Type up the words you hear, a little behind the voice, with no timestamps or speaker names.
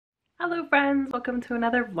Hello friends, welcome to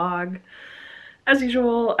another vlog. As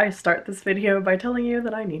usual, I start this video by telling you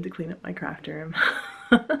that I need to clean up my craft room.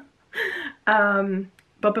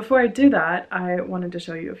 But before I do that, I wanted to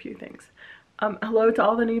show you a few things. Hello to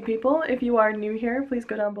all the new people. If you are new here, please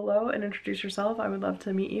go down below and introduce yourself. I would love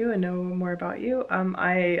to meet you and know more about you.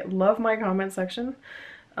 I love my comment section.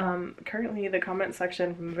 Currently the comment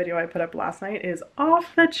section from the video I put up last night is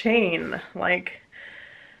off the chain. Like,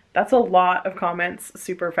 that's a lot of comments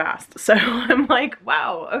super fast. So I'm like,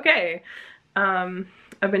 wow, okay. I've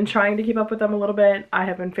been trying to keep up with them a little bit. I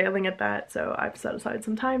have been failing at that, so I've set aside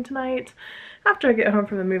some time tonight. After I get home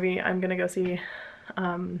from the movie, I'm gonna go see,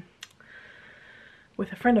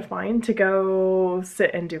 with a friend of mine to go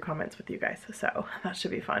sit and do comments with you guys. So that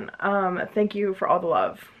should be fun. Thank you for all the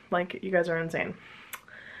love. Like, you guys are insane.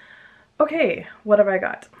 Okay, what have I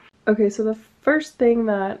got? Okay, so the first thing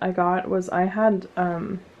that I got was I had,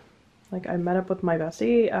 I met up with my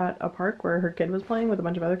bestie at a park where her kid was playing with a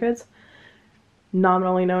bunch of other kids,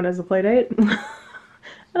 nominally known as a play date. And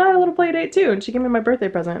I had a little play date too, and she gave me my birthday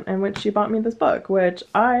present, in which she bought me this book, which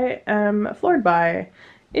I am floored by.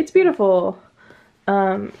 It's beautiful.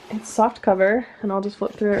 It's soft cover, and I'll just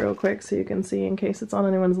flip through it real quick so you can see in case it's on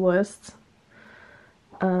anyone's list.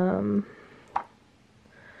 Goes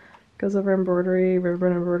over embroidery,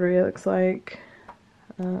 ribbon embroidery it looks like.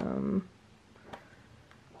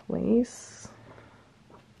 Lace,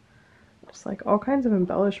 just like all kinds of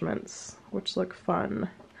embellishments, which look fun.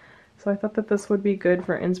 So I thought that this would be good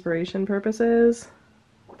for inspiration purposes.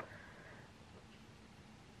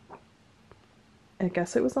 I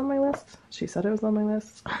guess it was on my list. She said it was on my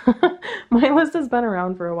list. My list has been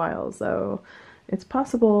around for a while, so it's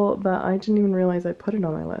possible that I didn't even realize I put it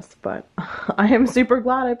on my list, but I am super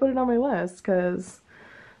glad I put it on my list, because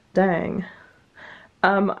dang.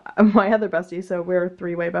 My other bestie, so we're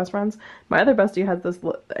three-way best friends, my other bestie has this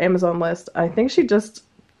Amazon list. I think she just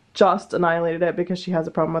annihilated it because she has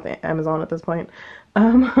a problem with Amazon at this point.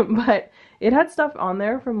 But it had stuff on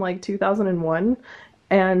there from like 2001,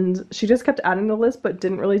 and she just kept adding the list but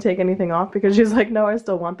didn't really take anything off because she's like, no, I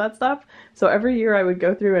still want that stuff. So every year I would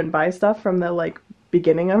go through and buy stuff from the like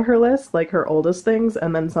beginning of her list, like her oldest things,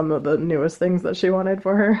 and then some of the newest things that she wanted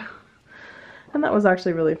for her. And that was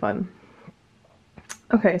actually really fun.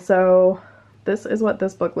 Okay, so this is what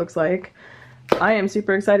this book looks like. I am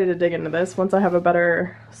super excited to dig into this. Once I have a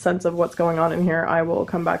better sense of what's going on in here, I will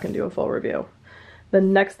come back and do a full review. The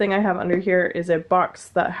next thing I have under here is a box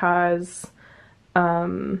that has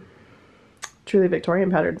truly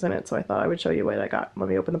Victorian patterns in it, so I thought I would show you what I got. Let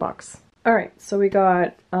me open the box. Alright, so we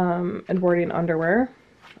got embroidered underwear.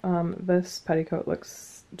 This petticoat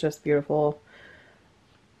looks just beautiful.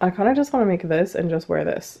 I kind of just want to make this and just wear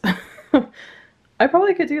this. I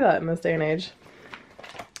probably could do that in this day and age.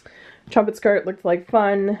 Trumpet skirt looked like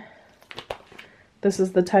fun. This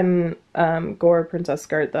is the 10 Gore princess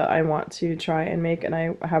skirt that I want to try and make, and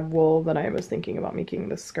I have wool that I was thinking about making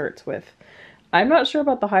the skirts with. I'm not sure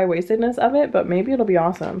about the high-waistedness of it, but maybe it'll be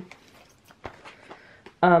awesome.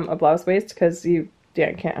 A blouse waist, because you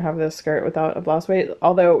can't have this skirt without a blouse waist.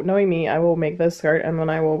 Although, knowing me, I will make this skirt and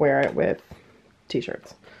then I will wear it with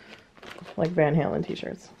t-shirts. Like Van Halen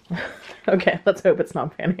t-shirts. Okay, let's hope it's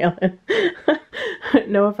not Van Halen.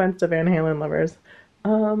 No offense to Van Halen lovers.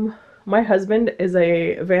 My husband is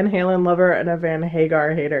a Van Halen lover and a Van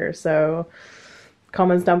Hagar hater, so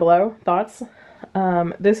comments down below, thoughts.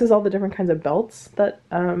 This is all the different kinds of belts that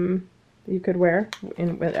you could wear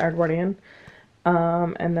with Edwardian.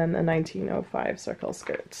 And then the 1905 circle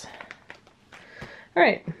skirt.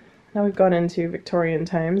 Alright, now we've gone into Victorian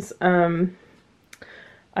times.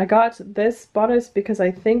 I got this bodice because I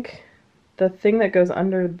think the thing that goes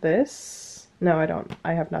under this... No, I don't.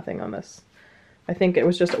 I have nothing on this. I think it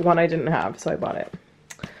was just one I didn't have, so I bought it.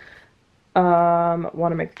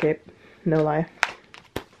 Want to make the cape. No lie.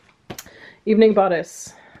 Evening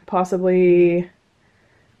bodice. Possibly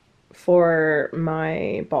for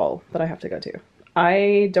my ball that I have to go to.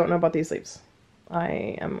 I don't know about these sleeves.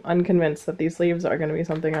 I am unconvinced that these sleeves are going to be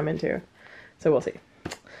something I'm into. So we'll see.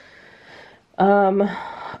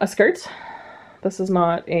 A skirt. This is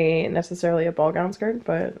not necessarily a ball gown skirt,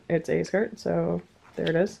 but it's a skirt, so there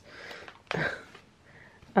it is.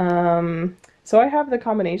 So I have the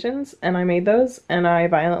combinations, and I made those, and I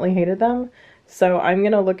violently hated them. So I'm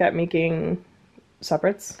gonna look at making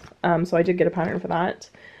separates. So I did get a pattern for that.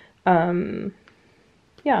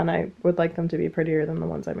 Yeah, and I would like them to be prettier than the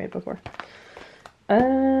ones I made before.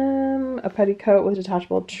 A petticoat with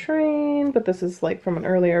detachable train, but this is like from an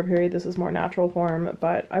earlier period. This is more natural form,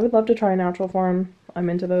 but I would love to try natural form. I'm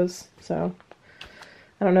into those, so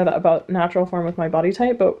I don't know that about natural form with my body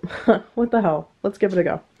type, but what the hell? Let's give it a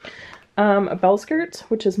go. A bell skirt,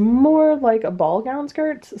 which is more like a ball gown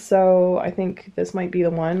skirt, so I think this might be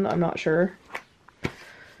the one. I'm not sure.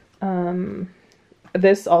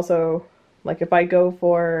 This also, like if I go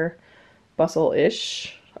for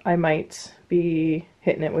bustle-ish, I might be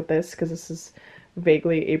hitting it with this because this is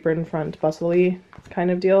vaguely apron front bustle-y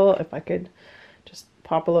kind of deal. If I could just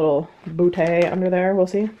pop a little bootay under there, we'll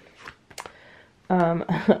see.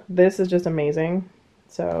 This is just amazing.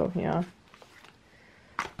 So yeah.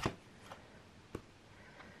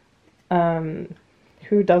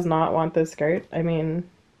 Who does not want this skirt? I mean,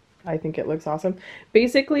 I think it looks awesome.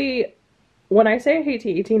 Basically, when I say I hate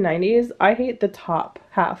the 1890s, I hate the top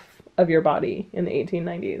half of your body in the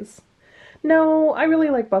 1890s. No, I really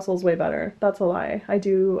like bustles way better. That's a lie. I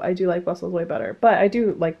do like bustles way better. But I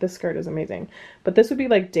do like this skirt is amazing. But this would be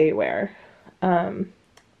like day wear.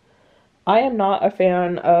 I am not a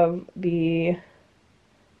fan of the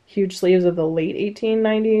huge sleeves of the late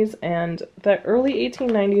 1890s, and the early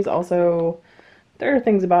 1890s also, there are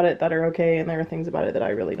things about it that are okay, and there are things about it that I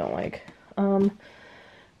really don't like. And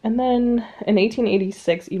then an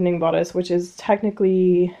 1886 evening bodice, which is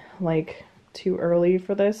technically like too early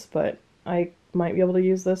for this, but I might be able to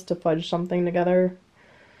use this to fudge something together.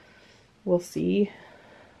 We'll see.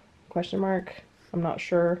 Question mark. I'm not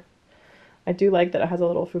sure. I do like that it has a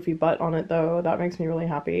little foofy butt on it though. That makes me really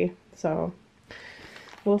happy. So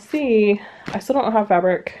we'll see. I still don't have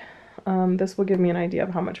fabric. This will give me an idea of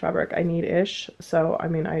how much fabric I need-ish. So, I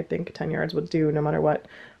mean, I think 10 yards would do no matter what.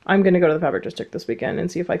 I'm going to go to the fabric district this weekend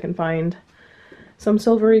and see if I can find some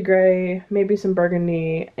silvery gray, maybe some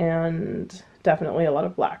burgundy, and definitely a lot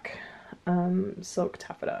of black silk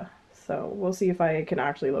taffeta. So we'll see if I can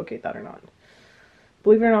actually locate that or not.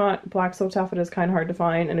 Believe it or not, black silk taffeta is kind of hard to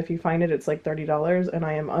find, and if you find it, it's like $30, and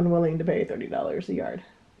I am unwilling to pay $30 a yard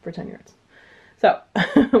for 10 yards. So,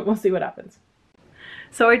 we'll see what happens.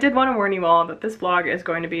 So I did want to warn you all that this vlog is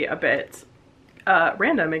going to be a bit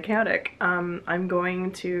random and chaotic. I'm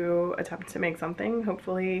going to attempt to make something,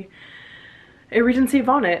 hopefully a Regency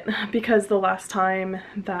bonnet, because the last time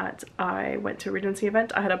that I went to a Regency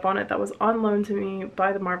event, I had a bonnet that was on loan to me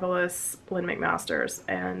by the marvelous Lynn McMasters,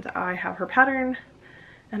 and I have her pattern,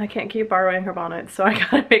 and I can't keep borrowing her bonnet, so I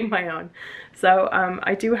gotta make my own. So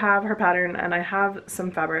I do have her pattern, and I have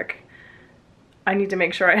some fabric. I need to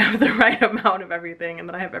make sure I have the right amount of everything, and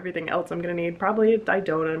then I have everything else I'm gonna need. Probably I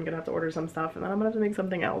don't, and I'm gonna have to order some stuff, and then I'm gonna have to make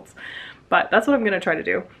something else. But that's what I'm gonna try to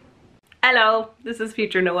do. Hello, this is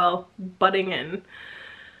future Noelle butting in.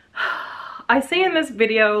 I say in this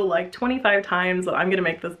video like 25 times that I'm gonna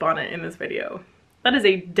make this bonnet in this video. That is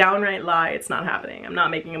a downright lie. It's not happening. I'm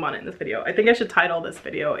not making a bonnet in this video. I think I should title this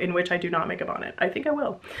video "In which I do not make a bonnet." I think I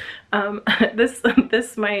will.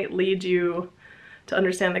 This might lead you to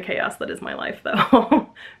understand the chaos that is my life though,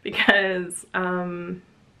 because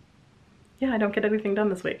yeah, I don't get anything done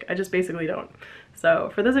this week. I just basically don't.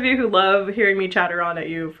 So for those of you who love hearing me chatter on at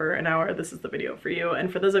you for an hour, this is the video for you.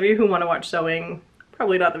 And for those of you who want to watch sewing,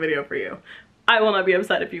 probably not the video for you. I will not be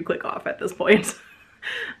upset if you click off at this point.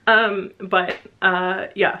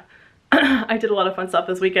 Yeah, I did a lot of fun stuff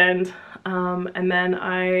this weekend, and then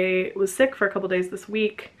I was sick for a couple days this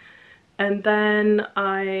week, and then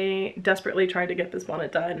I desperately tried to get this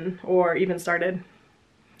bonnet done, or even started,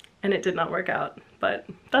 and it did not work out, but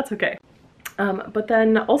that's okay. But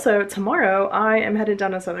then also tomorrow I am headed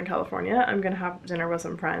down to Southern California. I'm gonna have dinner with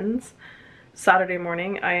some friends. Saturday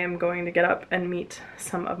morning I am going to get up and meet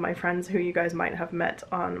some of my friends who you guys might have met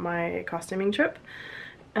on my costuming trip.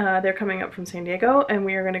 They're coming up from San Diego, and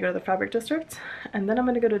we are going to go to the fabric district, and then I'm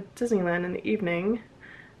going to go to Disneyland in the evening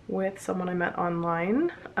with someone I met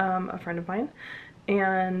online, a friend of mine,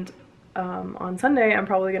 and on Sunday I'm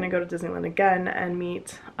probably going to go to Disneyland again and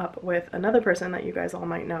meet up with another person that you guys all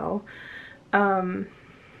might know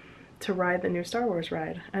to ride the new Star Wars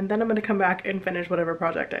ride, and then I'm going to come back and finish whatever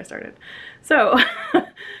project I started. So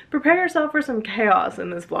prepare yourself for some chaos in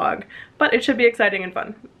this vlog, but it should be exciting and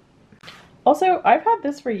fun. Also, I've had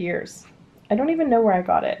this for years. I don't even know where I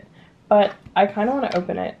got it, but I kind of want to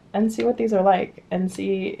open it and see what these are like and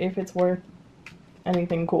see if it's worth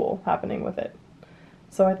anything cool happening with it.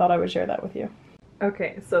 So I thought I would share that with you.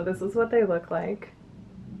 Okay, so this is what they look like.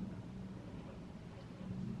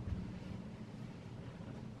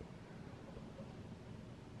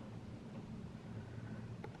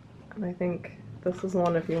 And I think this is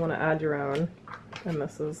one if you want to add your own, and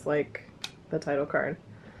this is like the title card.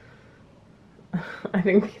 I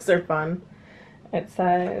think these are fun. It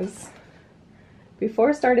says,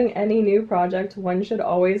 before starting any new project, one should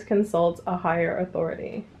always consult a higher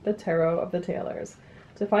authority. The Tarot of the Tailors.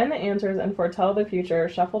 To find the answers and foretell the future,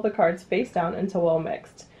 shuffle the cards face down until well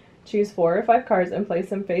mixed. Choose 4 or 5 cards and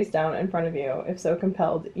place them face down in front of you. If so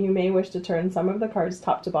compelled, you may wish to turn some of the cards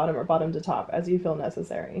top to bottom or bottom to top as you feel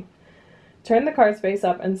necessary. Turn the cards face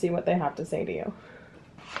up and see what they have to say to you.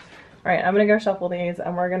 Alright, I'm going to go shuffle these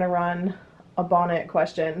and we're going to run a bonnet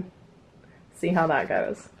question. See how that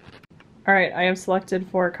goes. Alright, I have selected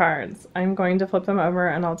 4 cards. I'm going to flip them over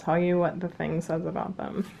and I'll tell you what the thing says about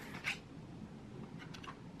them.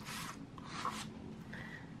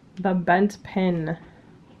 The bent pin.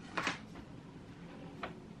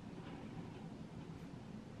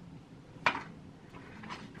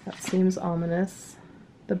 That seems ominous.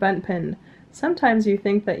 The bent pin. Sometimes you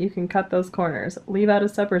think that you can cut those corners, leave out a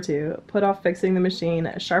step or two, put off fixing the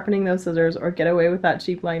machine, sharpening those scissors, or get away with that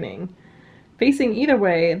cheap lining. Facing either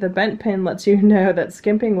way, the bent pin lets you know that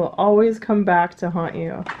skimping will always come back to haunt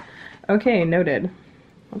you. Okay, noted.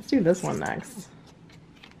 Let's do this one next.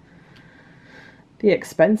 The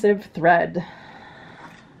expensive thread.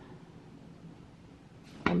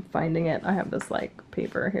 I'm finding it. I have this like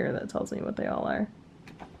paper here that tells me what they all are.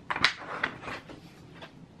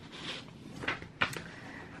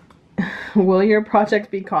 Will your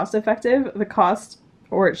project be cost effective? The cost,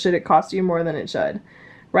 or should it cost you more than it should?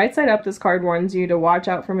 Right side up, this card warns you to watch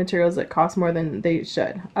out for materials that cost more than they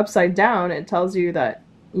should. Upside down, it tells you that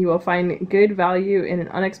you will find good value in an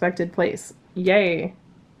unexpected place. Yay!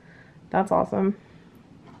 That's awesome.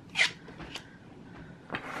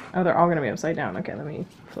 Oh, they're all going to be upside down. Okay, let me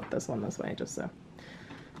flip this one this way just so.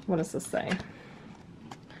 What does this say?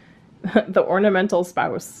 The ornamental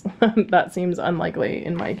spouse. That seems unlikely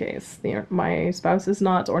in my case. My spouse is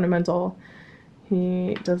not ornamental.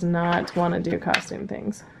 He does not want to do costume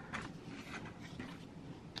things.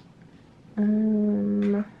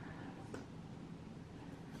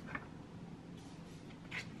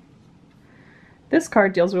 This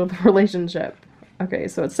card deals with a relationship. Okay,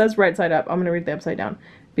 so it says right side up. I'm going to read the upside down.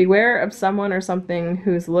 Beware of someone or something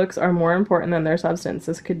whose looks are more important than their substance.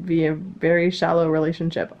 This could be a very shallow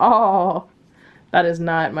relationship. Oh, that is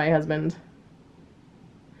not my husband.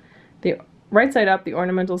 The right side up, the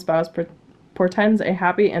ornamental spouse portends a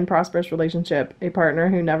happy and prosperous relationship, a partner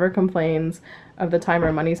who never complains of the time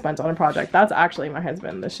or money spent on a project. That's actually my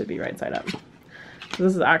husband. This should be right side up. So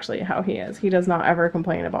this is actually how he is. He does not ever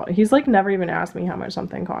complain about it. He's like never even asked me how much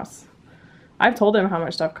something costs. I've told him how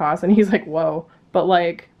much stuff costs and he's like, whoa. But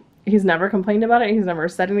like, he's never complained about it. He's never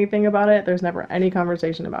said anything about it. There's never any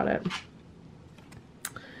conversation about it.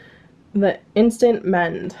 The instant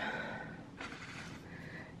mend.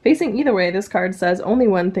 Facing either way, this card says only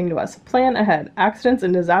one thing to us. Plan ahead. Accidents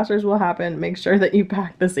and disasters will happen. Make sure that you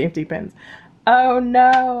pack the safety pins. Oh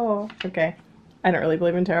no! Okay. I don't really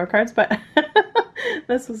believe in tarot cards, but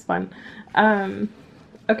this was fun.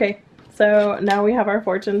 Okay, so now we have our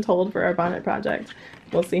fortune told for our bonnet project.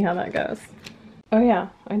 We'll see how that goes. Oh yeah,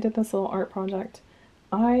 I did this little art project.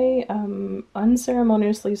 I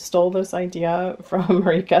unceremoniously stole this idea from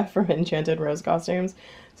Marika from Enchanted Rose Costumes.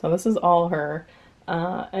 So this is all her.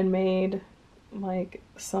 And made like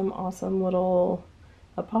some awesome little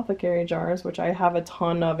apothecary jars, which I have a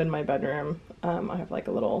ton of in my bedroom. I have like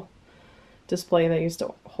a little display that used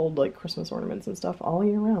to hold like Christmas ornaments and stuff all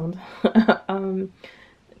year round.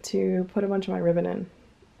 To put a bunch of my ribbon in.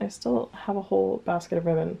 I still have a whole basket of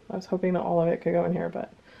ribbon. I was hoping that all of it could go in here,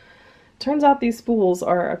 but turns out these spools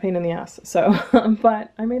are a pain in the ass. So,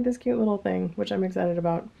 but I made this cute little thing, which I'm excited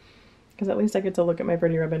about, because at least I get to look at my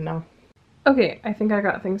pretty ribbon now. Okay, I think I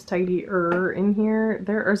got things tidier in here.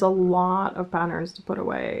 There is a lot of patterns to put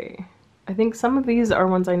away. I think some of these are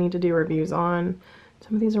ones I need to do reviews on.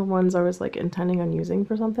 Some of these are ones I was like intending on using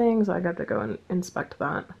for something, so I got to go and inspect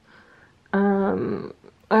that.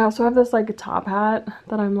 I also have this like top hat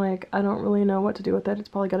that I'm like, I don't really know what to do with it. It's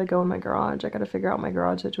probably got to go in my garage. I got to figure out my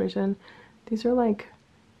garage situation. These are like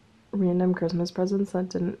random Christmas presents that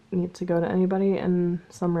didn't need to go to anybody and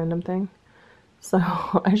some random thing. So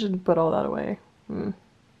I should put all that away.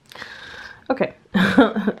 Okay,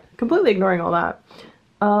 completely ignoring all that.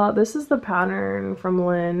 This is the pattern from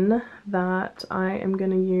Lynn that I am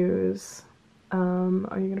going to use. Are you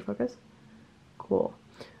going to focus? Cool.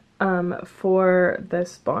 For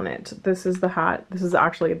this bonnet. This is the hat. This is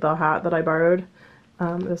actually the hat that I borrowed.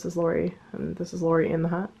 This is Lori, and this is Lori in the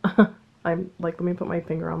hat. I'm like, let me put my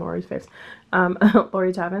finger on Lori's face.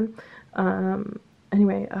 Lori Tavin.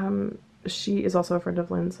 Anyway, she is also a friend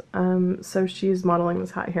of Lynn's. So she's modeling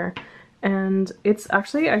this hat here. And it's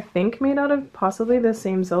actually, I think, made out of possibly the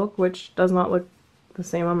same silk, which does not look the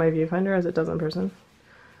same on my viewfinder as it does in person.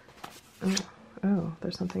 Oh,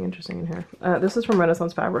 there's something interesting in here. This is from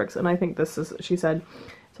Renaissance Fabrics, and I think this is, she said,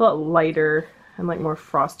 it's a lot lighter and like more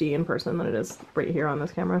frosty in person than it is right here on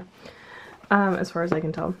this camera, as far as I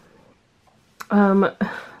can tell.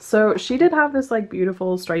 So she did have this like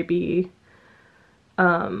beautiful stripey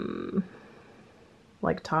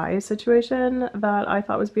like tie situation that I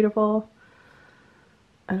thought was beautiful.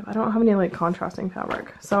 And I don't have any like contrasting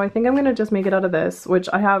fabric, so I think I'm gonna just make it out of this, which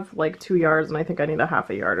I have like 2 yards and I think I need a half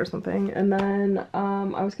a yard or something. And then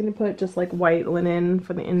I was gonna put just like white linen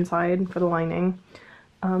for the inside for the lining,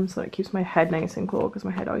 so it keeps my head nice and cool because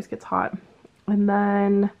my head always gets hot. And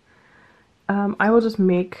then I will just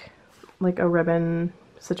make like a ribbon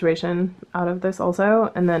situation out of this also,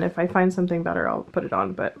 and then if I find something better I'll put it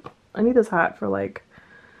on. But I need this hat for like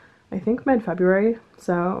I think mid-February,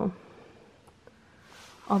 so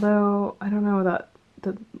although I don't know that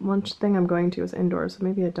the lunch thing I'm going to is indoors, so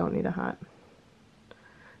maybe I don't need a hat.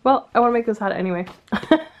 Well, I want to make this hat anyway.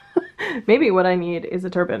 Maybe what I need is a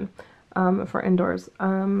turban for indoors,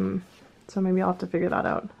 so maybe I'll have to figure that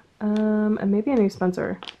out. And maybe a new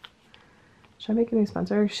Spencer. Should I make a new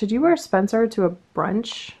Spencer? Should you wear Spencer to a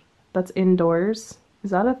brunch that's indoors?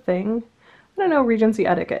 Is that a thing? I don't know Regency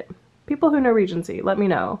etiquette. People who know Regency, let me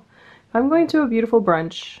know. If I'm going to a beautiful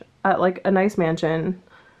brunch at like a nice mansion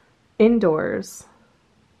indoors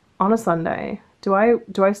on a Sunday, do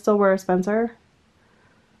I still wear a Spencer?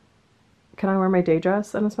 Can I wear my day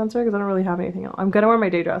dress and a Spencer? Because I don't really have anything else. I'm gonna wear my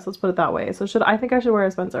day dress, let's put it that way. So I think I should wear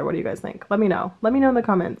a Spencer. What do you guys think? Let me know. Let me know in the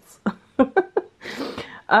comments.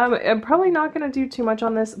 I'm probably not going to do too much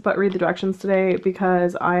on this, but read the directions today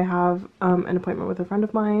because I have an appointment with a friend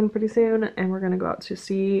of mine pretty soon, and we're going to go out to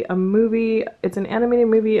see a movie. It's an animated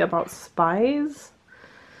movie about spies.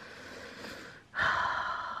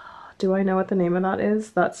 Do I know what the name of that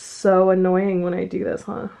is? That's so annoying when I do this,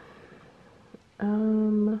 huh?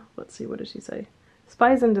 Let's see, what did she say?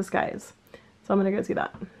 Spies in Disguise. So I'm going to go see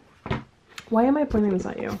that. Why am I pointing this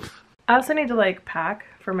at you? I also need to like pack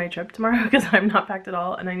for my trip tomorrow because I'm not packed at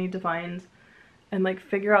all, and I need to find and like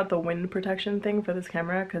figure out the wind protection thing for this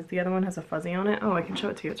camera because the other one has a fuzzy on it. Oh, I can show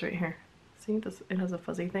it to you, it's right here. See this, it has a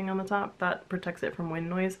fuzzy thing on the top that protects it from wind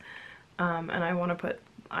noise, and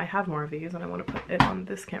I have more of these and I want to put it on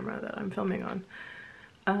this camera that I'm filming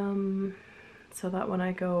on, so that when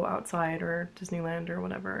I go outside or Disneyland or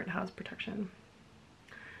whatever, it has protection.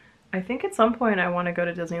 I think at some point I want to go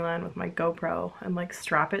to Disneyland with my GoPro and like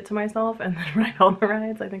strap it to myself and then ride all the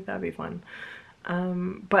rides. I think that'd be fun.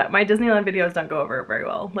 But my Disneyland videos don't go over very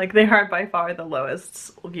well. Like, they are by far the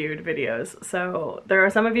lowest viewed videos. So there are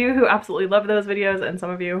some of you who absolutely love those videos and some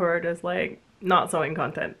of you who are just like not sewing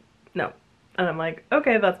content. No. And I'm like,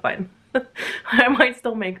 okay, that's fine. I might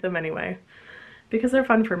still make them anyway because they're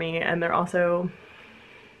fun for me, and they're also,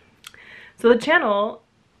 so the channel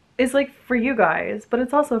is like for you guys, but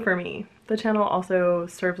it's also for me. The channel also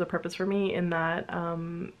serves a purpose for me in that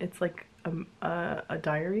it's like a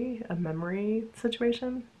diary, a memory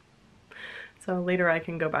situation. So later I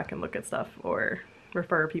can go back and look at stuff or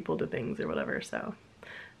refer people to things or whatever. So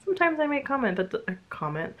sometimes I make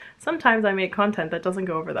sometimes I make content that doesn't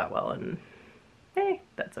go over that well, and hey,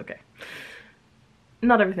 that's okay.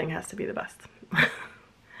 Not everything has to be the best.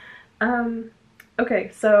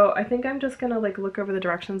 Okay, so I think I'm just gonna like look over the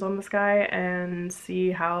directions on this guy and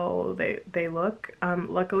see how they look.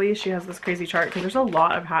 Luckily she has this crazy chart because there's a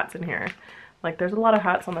lot of hats in here. Like, there's a lot of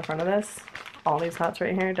hats on the front of this. All these hats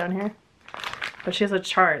right here, down here. But she has a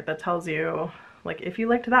chart that tells you, like, if you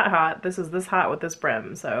liked that hat, this is this hat with this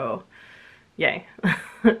brim. So, yay.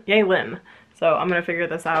 Yay, Lynn. So I'm gonna figure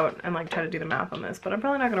this out and like try to do the math on this, but I'm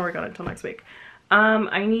probably not gonna work on it until next week.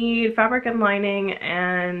 I need fabric and lining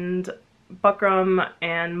and buckram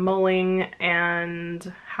and mulling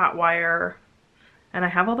and hat wire, and I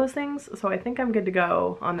have all those things, so I think I'm good to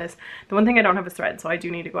go on this. The one thing I don't have is thread, so I do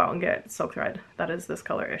need to go out and get silk thread. That is this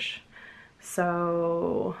color-ish.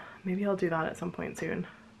 So maybe I'll do that at some point soon.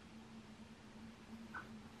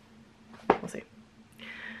 We'll see.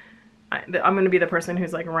 I'm going to be the person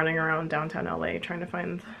who's like running around downtown LA trying to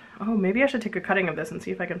find, oh, maybe I should take a cutting of this and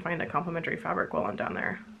see if I can find a complimentary fabric while I'm down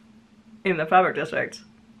there in the fabric district,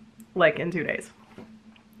 like in 2 days.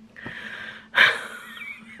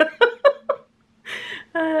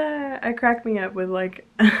 I crack me up with like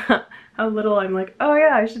how little I'm like, oh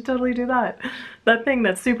yeah, I should totally do that. That thing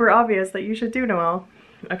that's super obvious that you should do, Noelle.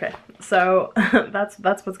 Okay, so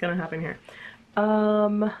that's what's gonna happen here.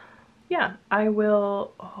 Yeah, I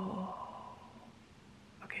will, oh,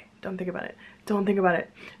 okay, don't think about it. Don't think about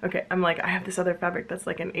it. Okay, I'm like, I have this other fabric that's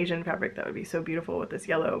like an Asian fabric that would be so beautiful with this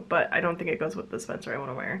yellow, but I don't think it goes with the Spencer I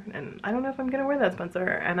want to wear. And I don't know if I'm gonna wear that Spencer,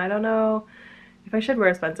 and I don't know if I should wear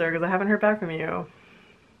a Spencer because I haven't heard back from you.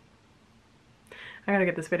 I gotta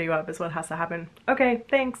get this video up is what has to happen. Okay,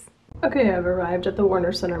 thanks. Okay, I've arrived at the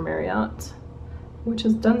Warner Center Marriott, which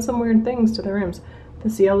has done some weird things to the rooms.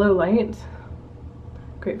 This yellow light,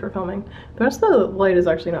 great for filming. The rest of the light is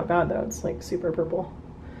actually not bad though. It's like super purple.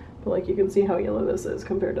 But like you can see how yellow this is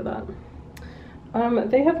compared to that.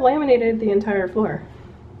 They have laminated the entire floor,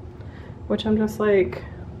 which I'm just like,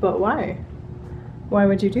 but why? Why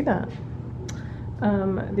would you do that?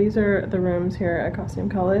 These are the rooms here at Costume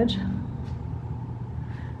College.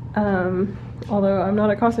 Although I'm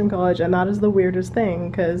not at Costume College, and that is the weirdest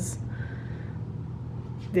thing because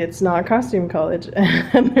it's not Costume College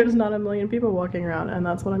and there's not a million people walking around, and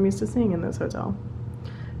that's what I'm used to seeing in this hotel.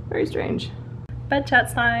 Very strange. Bed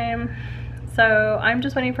chats time. So I'm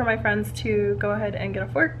just waiting for my friends to go ahead and get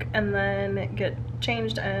off work and then get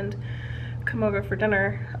changed and come over for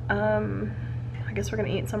dinner. I guess we're gonna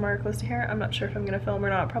eat somewhere close to here. I'm not sure if I'm gonna film or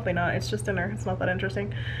not. Probably not. It's just dinner. It's not that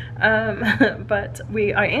interesting. But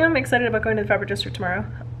I am excited about going to the fabric district tomorrow.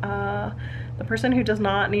 The person who does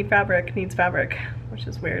not need fabric needs fabric, which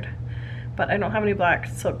is weird. But I don't have any black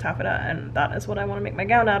silk taffeta, and that is what I want to make my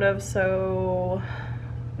gown out of, so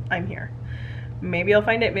I'm here. Maybe I'll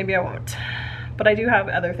find it, maybe I won't. But I do have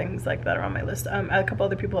other things like that are on my list. A couple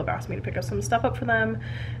other people have asked me to pick up some stuff up for them,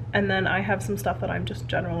 and then I have some stuff that I'm just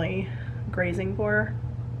generally grazing for.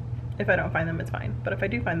 If I don't find them, it's fine, but if I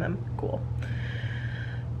do find them, cool.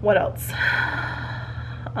 What else?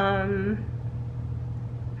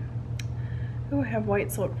 Oh, I have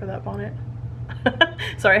white silk for that bonnet.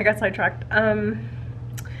 Sorry, I got sidetracked.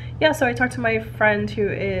 Yeah, so I talked to my friend who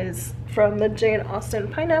is from the Jane Austen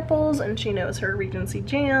Pineapples, and she knows her Regency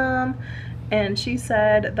jam, and she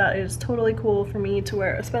said that it is totally cool for me to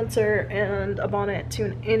wear a Spencer and a bonnet to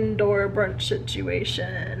an indoor brunch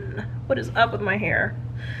situation. What is up with my hair?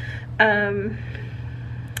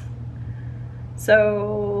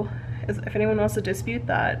 So if anyone wants to dispute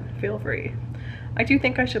that, feel free. I do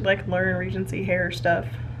think I should like learn Regency hair stuff,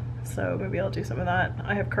 so maybe I'll do some of that.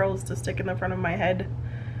 I have curls to stick in the front of my head,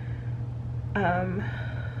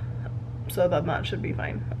 so that should be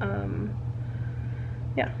fine.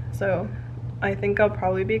 Yeah, so I think I'll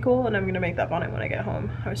probably be cool, and I'm gonna make that bonnet when I get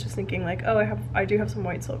home. I was just thinking like, oh, I do have some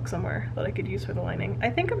white silk somewhere that I could use for the lining. I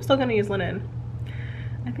think I'm still gonna use linen.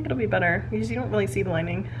 I think it'll be better because you don't really see the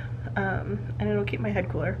lining, and it'll keep my head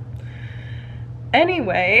cooler.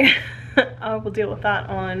 Anyway, I will deal with that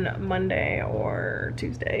on Monday or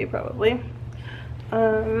Tuesday probably.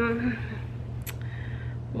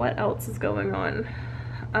 What else is going on?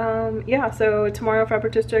 Yeah, so tomorrow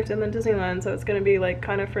Fabric District and then Disneyland, so it's gonna be like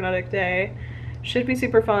kind of frenetic day. Should be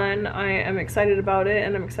super fun. I am excited about it,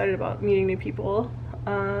 and I'm excited about meeting new people.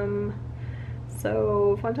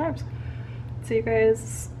 So fun times. See you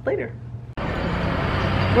guys later.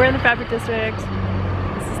 We're in the Fabric District.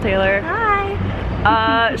 This is Taylor.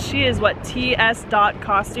 Hi. She is what,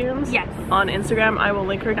 ts.costumes? Yes. On Instagram. I will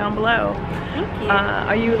link her down below. Thank you.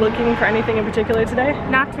 Are you looking for anything in particular today?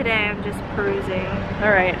 Not today, I'm just perusing.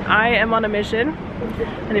 Alright, I am on a mission.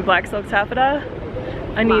 I need black silk taffeta.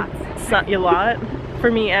 I need a lot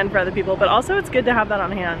for me and for other people, but also it's good to have that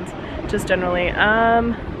on hand, just generally.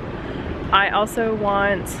 I also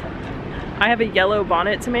I have a yellow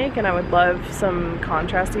bonnet to make, and I would love some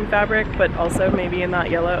contrasting fabric, but also maybe in that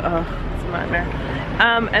yellow. Oh, it's a nightmare.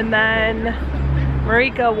 And then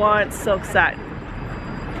Marika wants silk satin.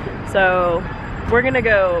 So we're gonna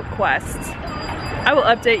go quest. I will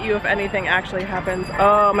update you if anything actually happens.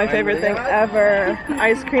 Oh, my favorite thing ever.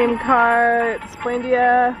 Ice cream cart,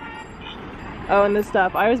 Splendia. Oh, and this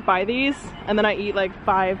stuff. I always buy these, and then I eat like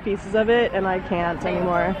 5 pieces of it, and I can't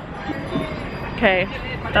anymore. Okay,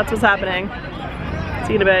 that's what's happening.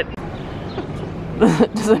 See you in a bit.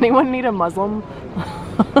 Does anyone need a Muslim?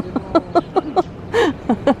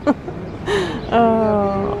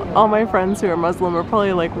 All my friends who are Muslim are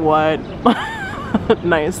probably like, what?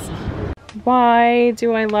 Nice. Why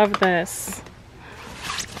do I love this?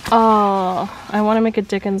 Oh, I want to make a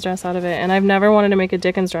Dickens dress out of it, and I've never wanted to make a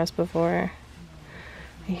Dickens dress before.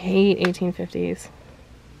 I hate 1850s.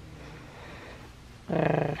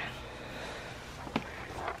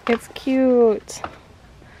 It's cute.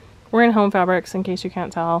 We're in Home Fabrics, in case you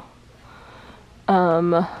can't tell.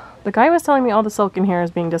 The guy was telling me all the silk in here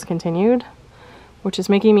is being discontinued, which is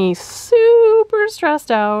making me super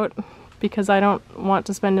stressed out because I don't want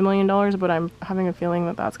to spend $1 million, but I'm having a feeling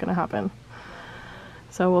that that's gonna happen.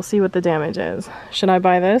 So we'll see what the damage is. Should I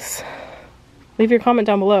buy this? Leave your comment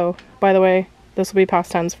down below. By the way, this will be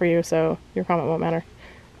past tense for you, so your comment won't matter.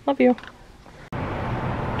 Love you.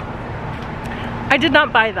 I did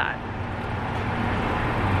not buy that,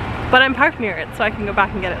 but I'm parked near it, so I can go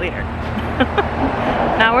back and get it later.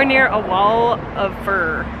 Now we're near a wall of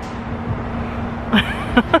fur.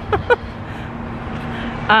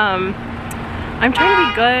 I'm trying to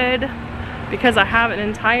be good because I have an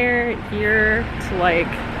entire year to like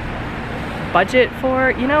budget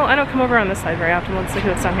for, you know, I don't come over on this side very often. Let's look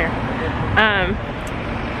at this down here.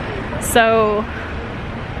 So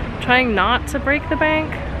trying not to break the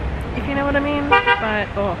bank, if you know what I mean. But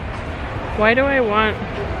oh, why do I want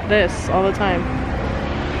this all the time?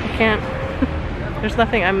 I can't. There's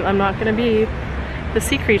nothing. I'm not gonna be the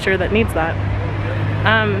sea creature that needs that.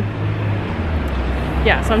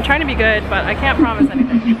 Yeah, so I'm trying to be good, but I can't promise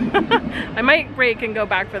anything. I might break and go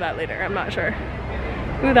back for that later. I'm not sure.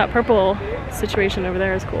 Ooh, that purple situation over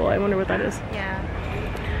there is cool. I wonder what that is. Yeah.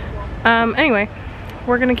 Anyway,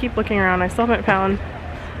 we're gonna keep looking around. I still haven't found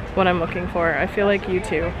what I'm looking for. I feel like you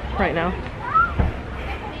too right now.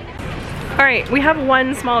 All right, we have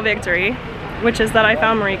one small victory, which is that I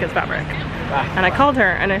found Marika's fabric. And I called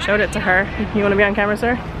her and I showed it to her. You wanna be on camera,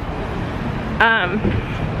 sir? I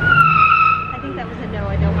think that was a no,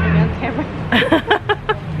 I don't want to be on camera.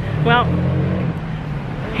 Well,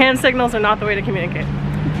 hand signals are not the way to communicate.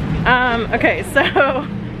 Okay, so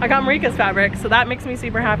I got Marika's fabric, so that makes me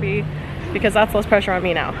super happy because that's less pressure on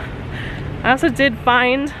me now. I also did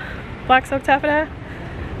find black silk taffeta,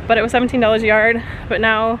 but it was $17 a yard, but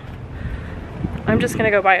now I'm just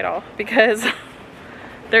gonna go buy it all because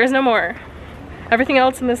there is no more. Everything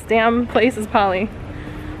else in this damn place is poly,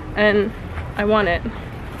 and I want it,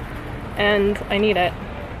 and I need it,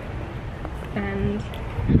 and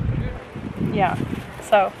yeah,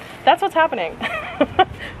 so that's what's happening.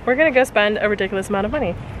 We're gonna go spend a ridiculous amount of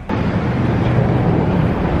money.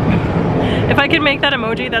 If I could make that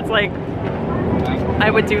emoji, that's like,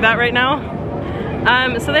 I would do that right now.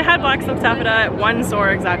 So they had black silk taffeta at one store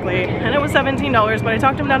exactly, and it was $17, but I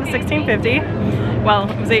talked him down to $16.50. Well,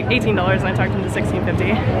 it was $18 and I talked him to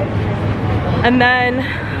 $16.50. And then,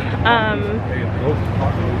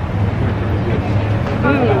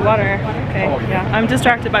 ooh, water. Okay, yeah, I'm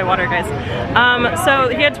distracted by water, guys. So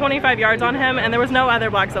he had 25 yards on him and there was no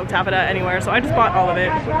other black silk taffeta anywhere, so I just bought all of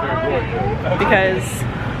it because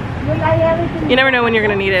you never know when you're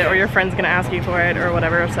gonna need it or your friend's gonna ask you for it or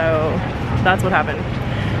whatever, so that's what happened.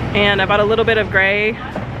 And I bought a little bit of gray,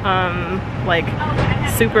 like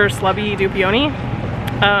super slubby dupioni,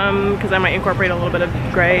 because I might incorporate a little bit of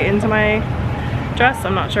gray into my dress.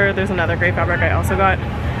 I'm not sure. There's another gray fabric I also got.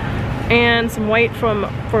 And some white for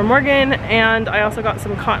Morgan, and I also got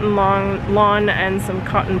some cotton lawn and some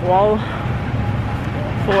cotton voile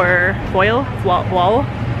for voile.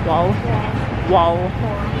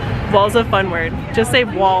 Voil's a fun word. Just say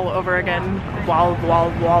wall over again. Wall.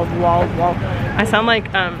 I sound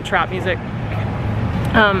like trap music.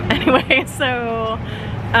 Anyway, so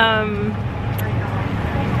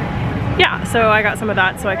yeah, so I got some of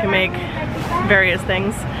that so I can make various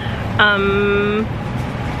things.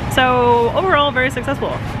 So overall, very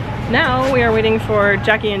successful. Now we are waiting for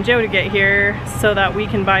Jackie and Joe to get here so that we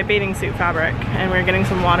can buy bathing suit fabric, and we're getting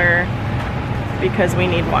some water because we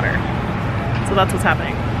need water. So that's what's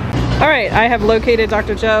happening. All right, I have located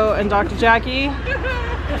Dr. Joe and Dr. Jackie.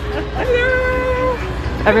 Hello.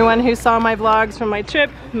 Everyone who saw my vlogs from my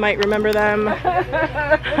trip might remember them.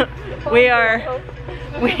 We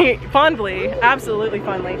fondly, absolutely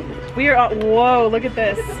fondly. We are on, whoa, look at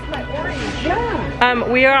this.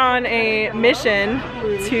 We are on a mission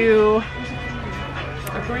to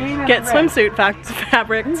get swimsuit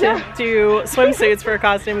fabric to do swimsuits for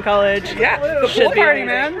costume college. Yeah, the pool party,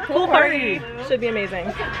 man. Pool party. Should be amazing.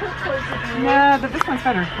 Yeah, but this one's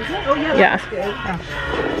better. Oh yeah.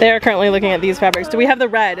 Yeah. They are currently looking at these fabrics. Do we have the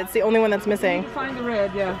red? It's the only one that's missing. Find the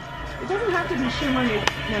red, yeah. It doesn't have to be shimmer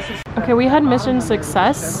necessarily. Okay, we had mission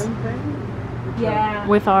success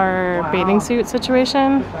with our bathing suit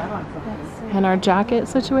situation and our jacket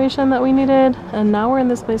situation that we needed, and now we're in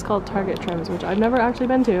this place called Target Trims, which I've never actually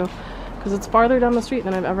been to because it's farther down the street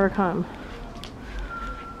than I've ever come.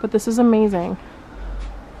 But this is amazing.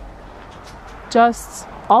 Just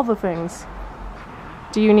all the things.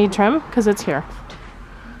 Do you need trim? Because it's here.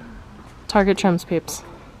 Target Trims, peeps.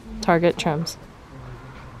 Target Trims.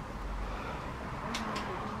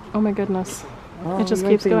 Oh my goodness. It just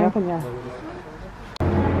keeps going.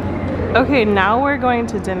 Okay, now we're going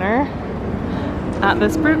to dinner at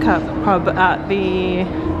this brew pub at the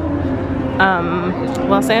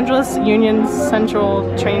Los Angeles Union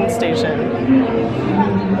Central train station.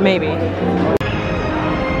 Maybe.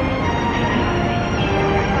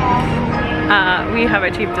 We have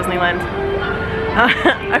achieved Disneyland.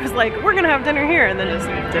 I was like, we're gonna have dinner here, and then just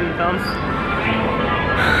didn't film.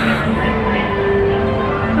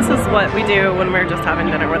 This is what we do when we're just having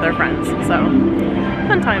dinner with our friends. So,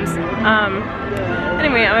 fun times.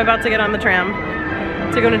 Anyway, I'm about to get on the tram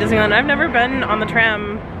to go to Disneyland. I've never been on the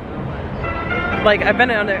tram, like I've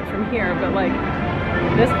been on it from here, but like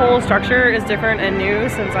this whole structure is different and new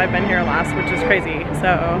since I've been here last, which is crazy. So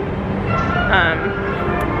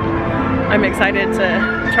I'm excited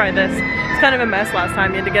to try this. It's kind of a mess last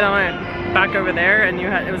time. You had to get on it back over there, and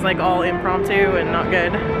it was like all impromptu and not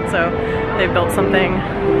good. So they've built something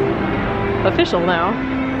official now.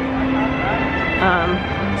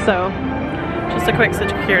 So just a quick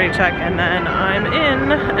security check and then I'm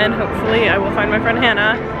in, and hopefully I will find my friend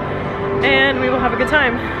Hannah and we will have a good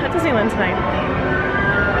time at Disneyland tonight.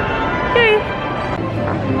 Yay!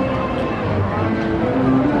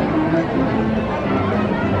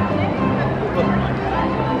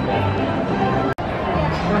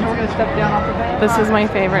 This is my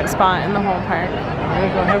favorite spot in the whole park.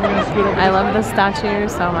 I love the statue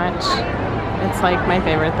so much. It's like my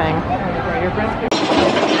favorite thing.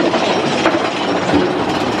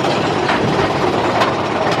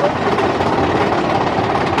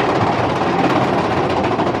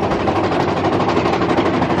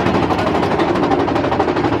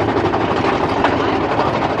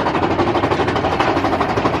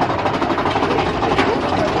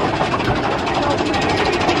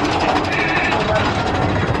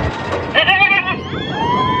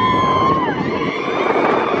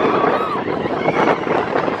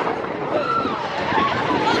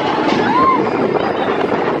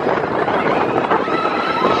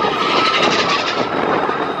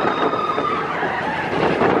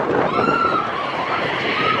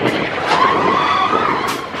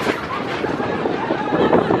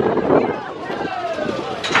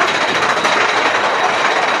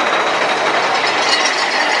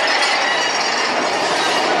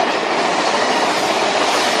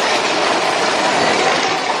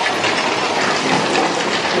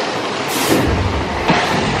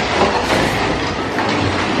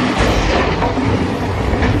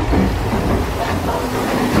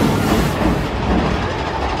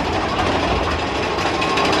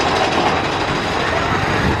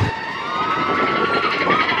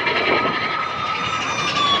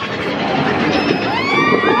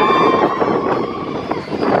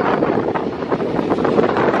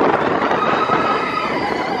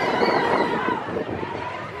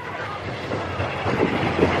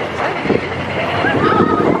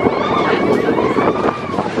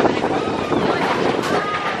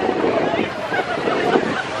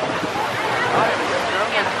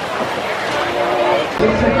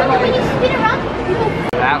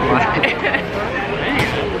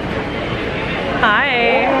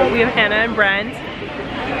 Hi, we have Hannah and Brent.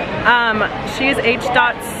 She's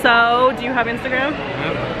h.so. Do you have Instagram?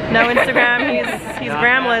 No Instagram. He's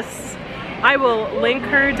Gramless. I will link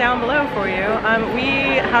her down below for you.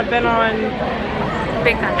 We have been on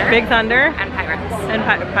Big Thunder And Pirates. And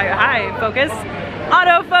hi, focus.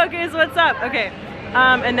 Autofocus, what's up? Okay.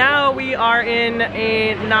 And now we are in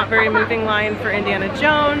a not very moving line for Indiana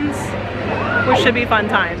Jones, which should be fun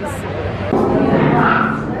times.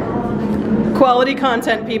 Quality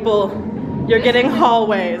content, people. You're getting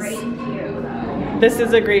hallways. This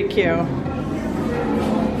is a great queue.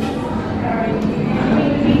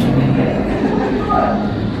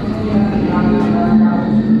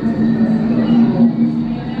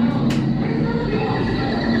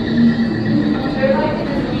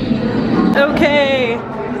 Okay.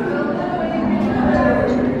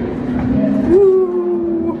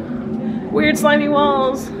 Woo. Weird slimy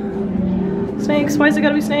walls. Snakes, why's it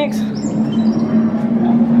gotta be snakes?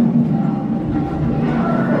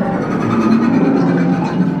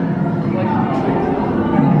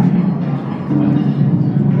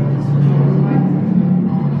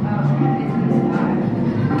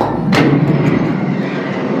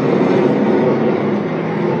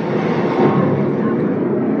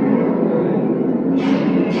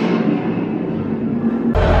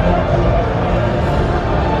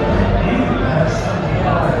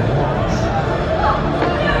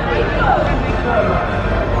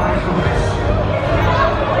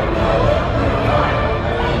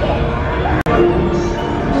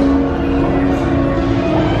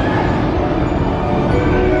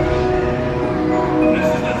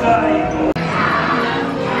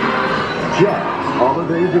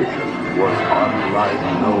 Holiday edition was unlike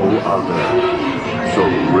no other. So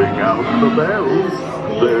ring out the bells,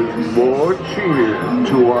 there's more cheer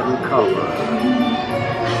to uncover.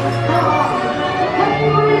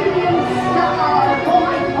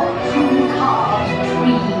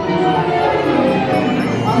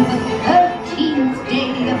 On the 13th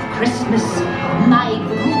day of Christmas, my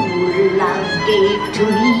guru loved gave to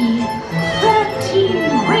me 13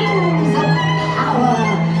 rings of power,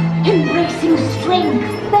 embracing strength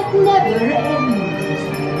that never ends.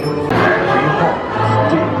 She walks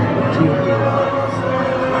deep into your eyes, like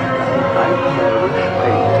a nightmarish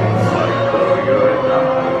painting might color your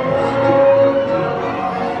eyes.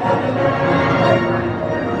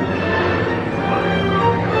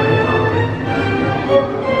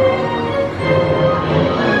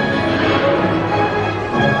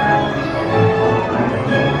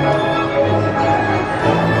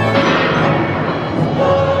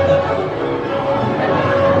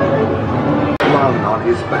 Blood on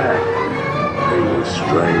his back. They were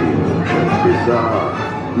strange and bizarre.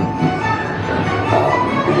 On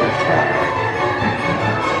the attack.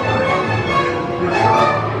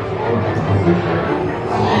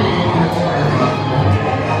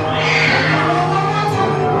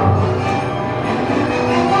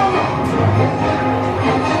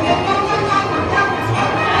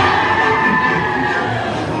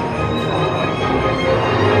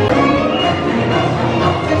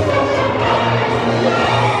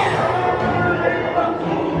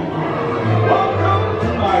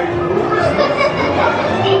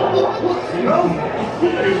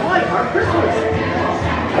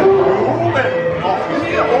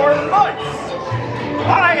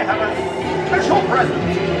 I have a special present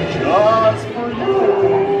just for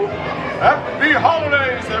you. Happy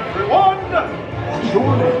holidays, everyone! What's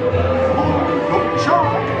your name? Don't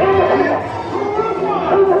shout.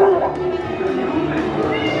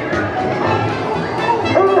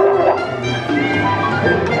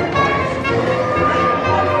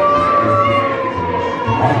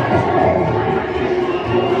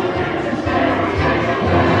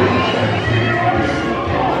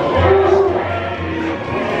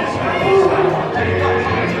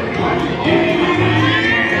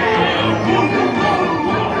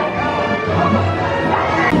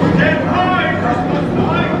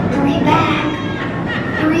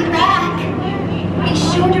 Hurry back! Be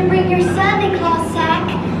sure to bring your Santa Claus sack.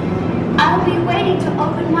 I'll be waiting to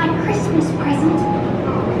open my Christmas present.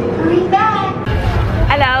 Hurry back!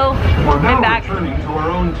 Hello, We're now I'm back. returning to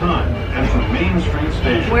our own time and to Main Street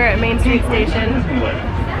Station. We're at Main Street Station. Disneyland.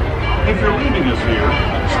 If you're leaving us here,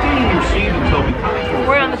 stay in your seat until we come to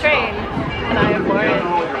We're on the train, and I am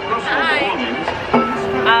Lauren.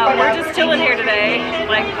 We're just chilling here today,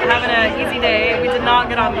 like having an easy day. We did not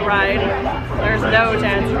get on the ride. There's no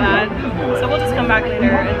chance of that. So we'll just come back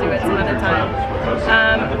later and do it some other time.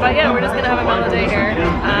 But yeah, we're just gonna have a mellow day here.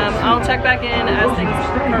 I'll check back in as things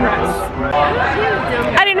progress.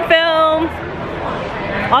 I didn't film.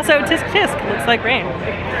 Also, tisk tisk, looks like rain.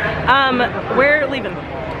 We're leaving.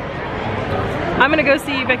 I'm gonna go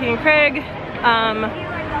see Becky and Craig.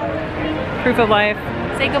 Proof of life.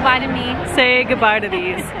 Say goodbye to me. Say goodbye to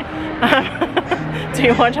these. Do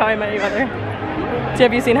you watch How I Met Your Mother?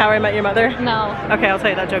 Have you seen How I Met Your Mother? No. Okay, I'll tell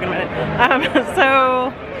you that joke in a minute.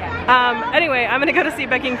 Anyway, I'm gonna go to see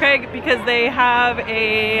Becky and Craig because they have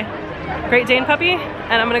a Great Dane puppy,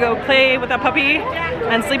 and I'm gonna go play with that puppy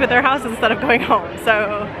and sleep at their house instead of going home.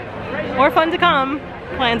 So, more fun to come.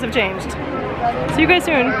 Plans have changed. See you guys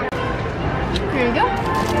soon. Here you go.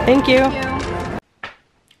 Thank you. Thank you.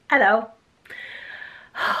 Hello.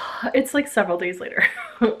 It's like several days later.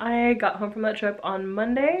 I got home from that trip on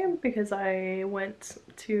Monday because I went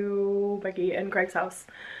to Becky and Craig's house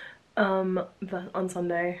on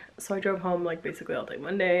Sunday. So I drove home like basically all day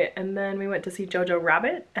Monday, and then we went to see Jojo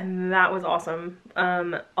Rabbit, and that was awesome.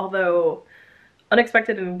 Although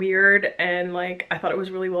unexpected and weird, and like I thought it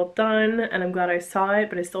was really well done, and I'm glad I saw it,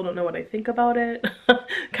 but I still don't know what I think about it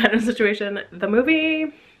kind of situation. The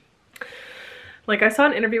movie, like I saw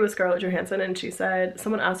an interview with Scarlett Johansson, and she said,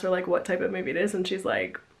 someone asked her like what type of movie it is, and she's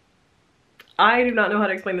like, I do not know how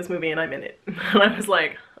to explain this movie and I'm in it. And I was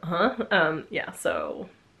like, yeah, so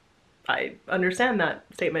I understand that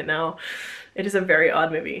statement now. It is a very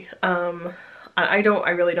odd movie. I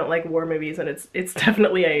really don't like war movies, and it's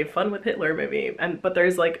definitely a fun with Hitler movie, but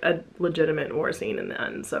there's like a legitimate war scene in the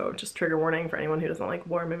end, so just trigger warning for anyone who doesn't like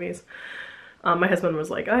war movies. My husband was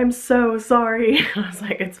like, I'm so sorry. I was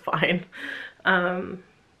like, it's fine.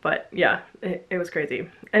 But yeah, it was crazy.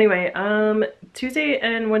 Anyway, Tuesday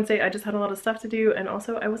and Wednesday I just had a lot of stuff to do, and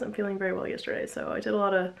also I wasn't feeling very well yesterday, so I did a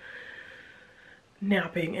lot of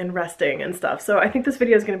napping and resting and stuff. So I think this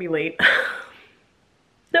video is gonna be late.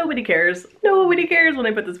 Nobody cares. Nobody cares when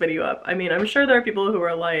I put this video up. I mean, I'm sure there are people who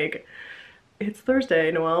are like, it's Thursday,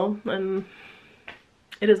 Noelle, and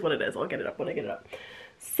it is what it is. I'll get it up when I get it up.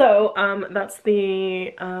 So, that's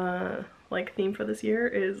the, like, theme for this year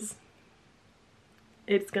is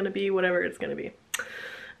it's gonna be whatever it's gonna be.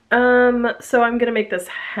 So I'm gonna make this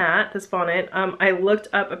hat, this bonnet. I looked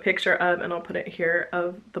up a picture of, and I'll put it here,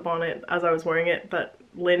 of the bonnet as I was wearing it that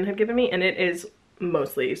Lynn had given me, and it is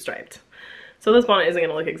mostly striped. So this bonnet isn't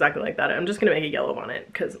gonna look exactly like that. I'm just gonna make a yellow bonnet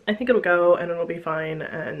because I think it'll go and it'll be fine,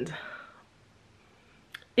 and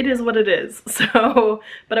it is what it is. So,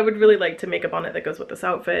 but I would really like to make a bonnet that goes with this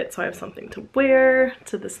outfit, so I have something to wear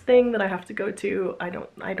to this thing that I have to go to. I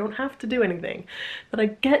don't have to do anything, but I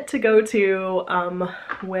get to go to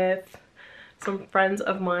with some friends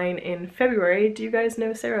of mine in February. Do you guys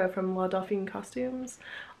know Sarah from La Dauphine Costumes?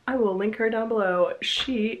 I will link her down below.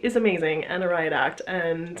 She is amazing and a riot act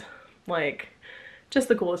and like just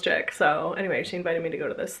the coolest chick. So anyway, she invited me to go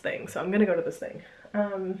to this thing, so I'm gonna go to this thing.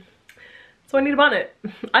 So I need a bonnet.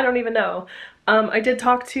 I don't even know. I did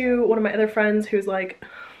talk to one of my other friends who's like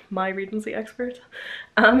my Regency expert,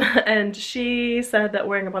 and she said that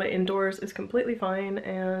wearing a bonnet indoors is completely fine,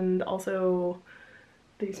 and also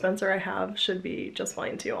the dispenser I have should be just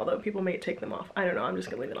fine too, although people may take them off. I don't know, I'm just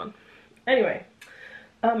gonna leave it on. Anyway,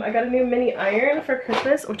 I got a new mini iron for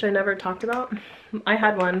Christmas, which I never talked about. I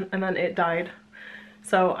had one and then it died,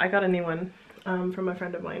 so I got a new one from a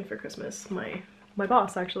friend of mine for Christmas. My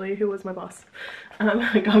boss, actually, who was my boss,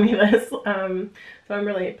 got me this. So I'm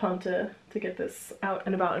really pumped to get this out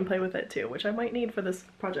and about and play with it too, which I might need for this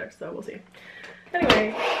project, so we'll see.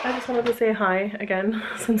 Anyway, I just wanted to say hi again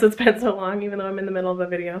since it's been so long, even though I'm in the middle of a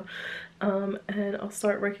video. And I'll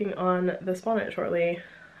start working on this bonnet shortly.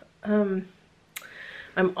 I'm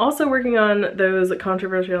also working on those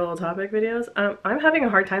controversial topic videos. I'm having a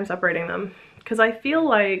hard time separating them because I feel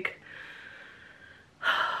like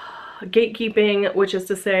gatekeeping, which is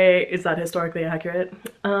to say, is that historically accurate,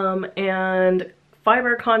 and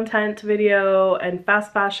fiber content video and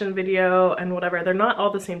fast fashion video and whatever, they're not all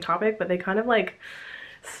the same topic, but they kind of like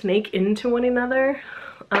snake into one another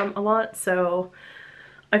a lot. So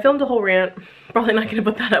I filmed a whole rant, probably not gonna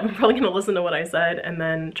put that up. I'm probably gonna listen to what I said and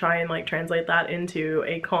then try and like translate that into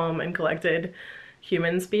a calm and collected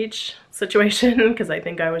human speech situation because I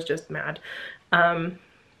think I was just mad.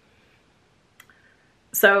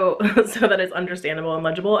 So that it's understandable and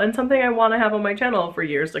legible and something I want to have on my channel for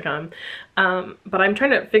years to come. But I'm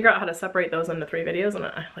trying to figure out how to separate those into 3 videos, and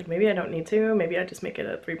like maybe I don't need to. Maybe I just make it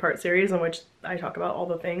a 3-part series in which I talk about all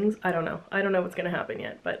the things. I don't know. I don't know what's going to happen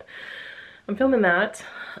yet, but I'm filming that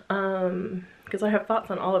because I have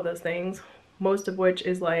thoughts on all of those things, most of which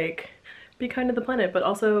is like be kind to the planet, but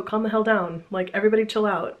also calm the hell down. Like everybody chill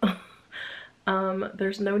out.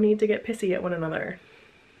 There's no need to get pissy at one another.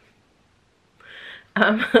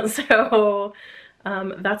 So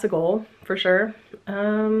that's a goal for sure.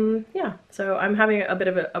 Yeah, so I'm having a bit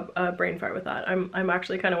of a brain fart with that. I'm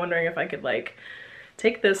actually kind of wondering if I could like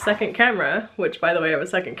take this second camera, which by the way I have a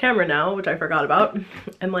second camera now, which I forgot about,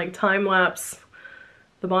 and like time lapse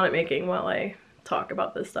the bonnet making while I talk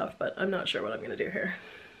about this stuff, but I'm not sure what I'm gonna do here.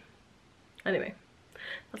 Anyway,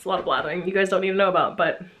 that's a lot of blathering you guys don't need to know about,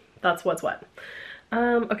 but that's what's what.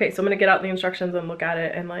 Okay, so I'm gonna get out the instructions and look at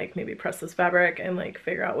it and like maybe press this fabric and like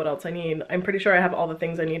figure out what else I need. I'm pretty sure I have all the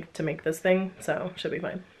things I need to make this thing, so should be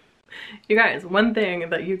fine. You guys, one thing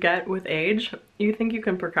that you get with age, you think you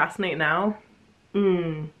can procrastinate now?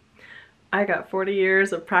 I got 40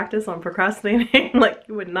 years of practice on procrastinating like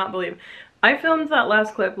you would not believe. I filmed that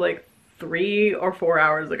last clip like 3 or 4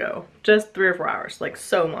 hours ago. Just 3 or 4 hours, like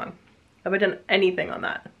so long. Have I done anything on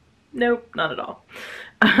that? Nope, not at all.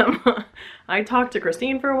 I talked to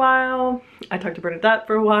Christine for a while. I talked to Bernadette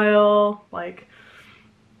for a while. Like,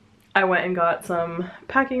 I went and got some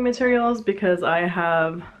packing materials because I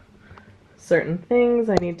have certain things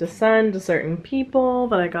I need to send to certain people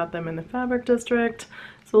that I got them in the fabric district.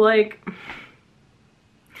 So like,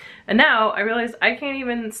 and now I realize I can't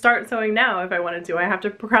even start sewing now if I wanted to. I have to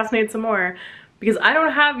procrastinate some more because I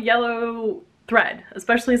don't have yellow thread,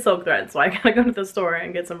 especially silk thread. So I gotta go to the store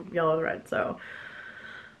and get some yellow thread. So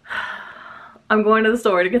I'm going to the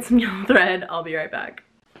store to get some yellow thread. I'll be right back.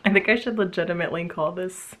 I think I should legitimately call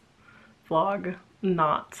this vlog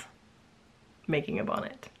not making a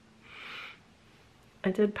bonnet. I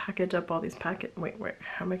did package up all these wait,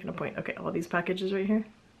 how am I gonna point? Okay, all these packages right here.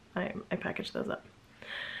 I packaged those up.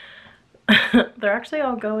 They're actually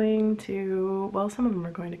all going to, well, some of them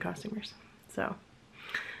are going to costumers. So,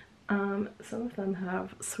 some of them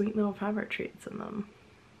have sweet little fabric treats in them.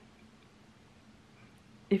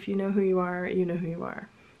 If you know who you are, you know who you are.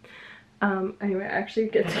 Anyway, I actually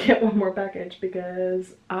get to get one more package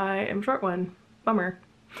because I am short one. Bummer.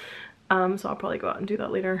 So I'll probably go out and do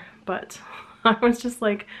that later. But I was just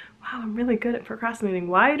like, wow, I'm really good at procrastinating.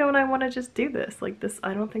 Why don't I want to just do this? Like this,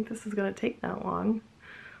 I don't think this is going to take that long.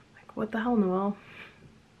 Like, what the hell, Noelle?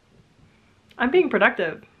 I'm being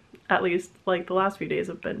productive. at least like the last few days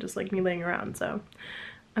have been just like me laying around, so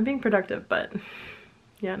I'm being productive, but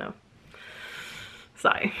yeah, no.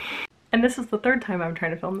 Sigh. And this is the third time I'm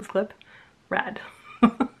trying to film this clip. Rad.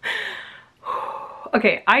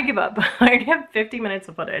 Okay, I give up. I already have 50 minutes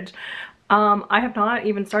of footage. I have not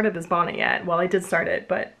even started this bonnet yet. Well, I did start it,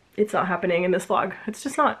 but it's not happening in this vlog. It's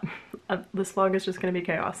just not. This vlog is just gonna be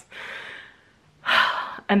chaos.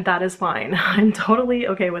 And that is fine. I'm totally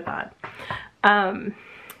okay with that.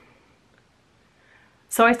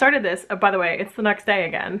 So I started this, by the way, it's the next day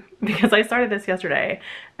again, because I started this yesterday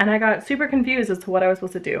and I got super confused as to what I was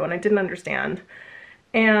supposed to do and I didn't understand.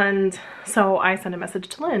 And so I sent a message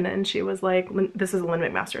to Lynn and she was like, this is a Lynn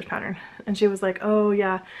McMaster's pattern. And she was like, oh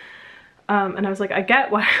yeah. And I was like, I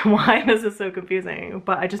get why this is so confusing,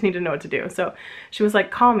 but I just need to know what to do. So she was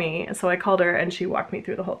like, call me. So I called her and she walked me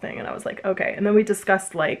through the whole thing and I was like, okay. And then we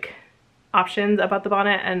discussed like options about the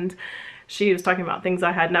bonnet and she was talking about things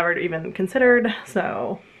I had never even considered.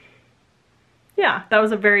 So yeah, that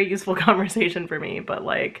was a very useful conversation for me, but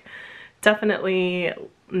like definitely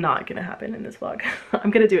not gonna happen in this vlog.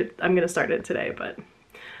 I'm gonna start it today, but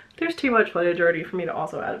there's too much footage already for me to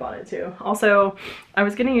also add a bonnet to. Also, I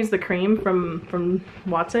was gonna use the cream from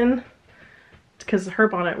Watson because her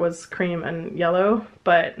bonnet was cream and yellow,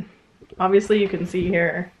 but obviously you can see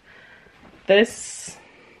here, this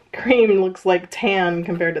cream looks like tan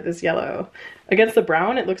compared to this yellow. Against the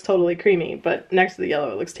brown, it looks totally creamy, but next to the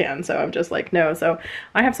yellow, it looks tan. So I'm just like, no. So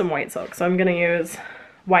I have some white silk, so I'm gonna use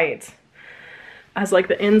white as like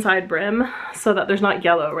the inside brim so that there's not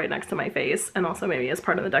yellow right next to my face, and also maybe as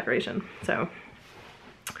part of the decoration. So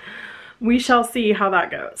we shall see how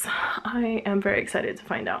that goes. I am very excited to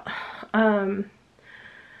find out.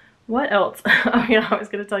 What else? Oh yeah, I was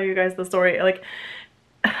gonna tell you guys the story. Like,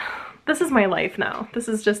 this is my life now. This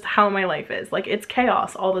is just how my life is. Like, it's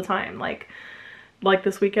chaos all the time. Like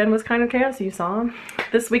this weekend was kind of chaos, you saw.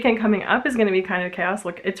 This weekend coming up is gonna be kind of chaos.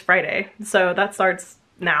 Look, it's Friday, so that starts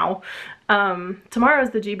now. Tomorrow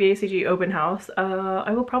is the GBACG open house.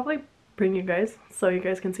 I will probably bring you guys so you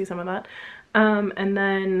guys can see some of that. And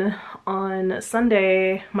then on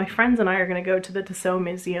Sunday, my friends and I are gonna go to the Tissot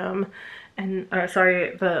Museum and,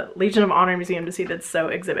 sorry, the Legion of Honor Museum to see the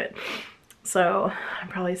Tissot exhibit. So I'm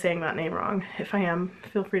probably saying that name wrong. If I am,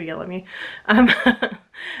 feel free to yell at me.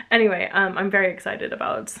 Anyway, I'm very excited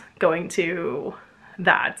about going to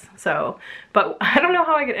that. So, but I don't know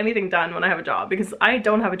how I get anything done when I have a job, because I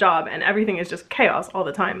don't have a job and everything is just chaos all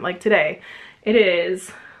the time. Like today, it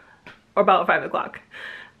is about 5 o'clock.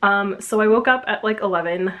 So I woke up at like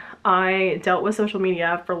 11. I dealt with social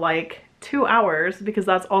media for like 2 hours because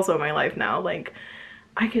that's also my life now. Like,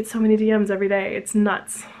 I get so many DMs every day. It's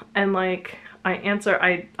nuts. And like, I answer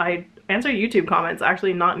YouTube comments,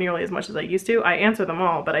 actually not nearly as much as I used to. I answer them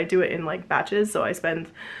all, but I do it in like batches. So I spend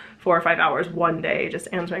 4 or 5 hours one day just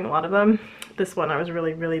answering a lot of them. This one I was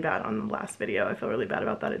really bad on the last video. I feel really bad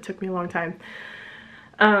about that. It took me a long time.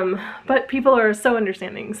 But people are so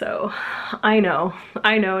understanding, so I know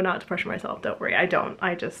not to pressure myself. Don't worry, I don't.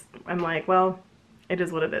 I'm like, well, it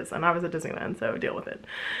is what it is, and I was at Disneyland, so deal with it.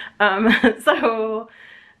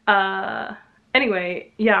 Anyway,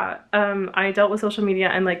 yeah, I dealt with social media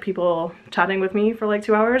and like people chatting with me for like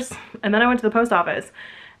 2 hours, and then I went to the post office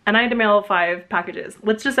and I had to mail 5 packages.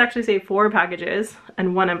 Let's just actually say 4 packages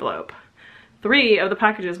and 1 envelope. 3 of the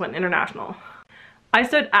packages went international. I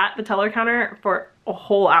stood at the teller counter for a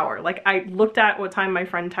whole hour. Like, I looked at what time my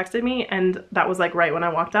friend texted me and that was like right when I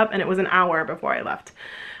walked up, and it was an hour before I left.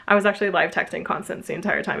 I was actually live texting Constance the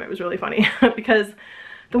entire time. It was really funny because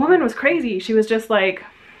the woman was crazy. She was just like,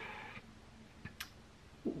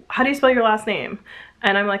 how do you spell your last name?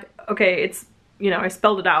 And I'm like, okay, it's, you know, I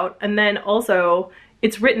spelled it out. And then also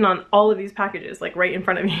it's written on all of these packages, like right in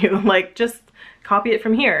front of you. Like, just copy it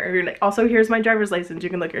from here. Or you're like, also here's my driver's license, you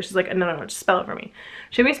can look here. She's like, no, just spell it for me.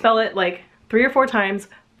 She made me spell it like 3 or 4 times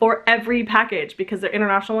for every package because they're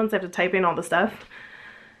international ones. I have to type in all the stuff.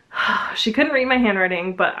 She couldn't read my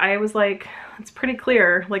handwriting, but I was like, it's pretty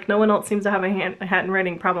clear. Like, no one else seems to have a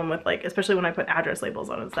handwriting problem with, like, especially when I put address labels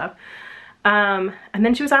on and stuff. And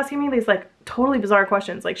then she was asking me these like totally bizarre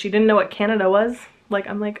questions. Like, she didn't know what Canada was. Like,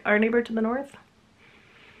 I'm like, our neighbor to the north,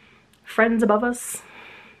 friends above us,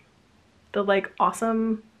 the like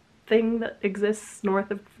awesome thing that exists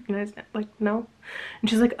north of United States. Like, no. And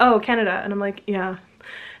she's like, oh, Canada. And I'm like, yeah.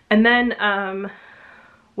 And then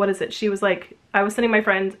what is it? She was like, I was sending my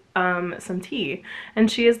friend some tea, and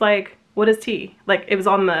she is like, what is tea? Like, it was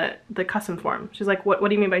on the custom form. She's like, what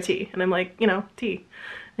do you mean by tea? And I'm like, you know, tea.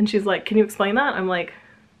 And she's like, can you explain that? I'm like,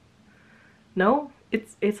 no,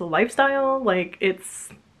 it's a lifestyle. Like, it's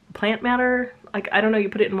plant matter. Like, I don't know, you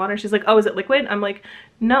put it in water. She's like, oh, is it liquid? I'm like,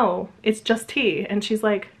 no, it's just tea. And she's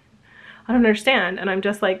like, I don't understand. And I'm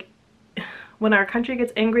just like, when our country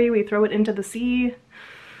gets angry, we throw it into the sea.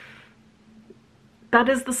 That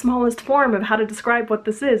is the smallest form of how to describe what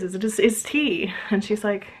this is. It just is tea. And she's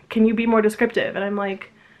like, can you be more descriptive? And I'm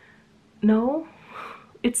like, no,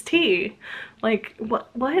 it's tea. Like,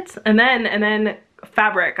 what? And then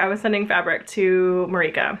fabric. I was sending fabric to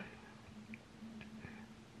Marika.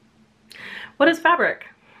 What is fabric?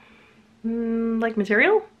 Like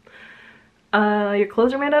material? Your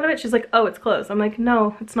clothes are made out of it? She's like, oh, it's clothes. I'm like,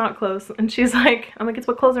 no, it's not clothes. And she's like, I'm like, it's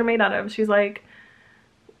what clothes are made out of. She's like,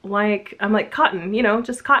 I'm like, cotton, you know,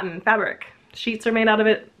 just cotton, fabric. Sheets are made out of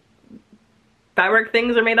it. Fabric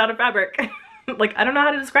things are made out of fabric. Like, I don't know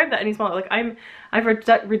how to describe that any smaller. Like,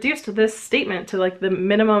 I've reduced this statement to like the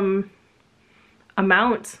minimum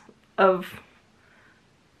amount of,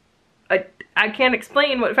 I can't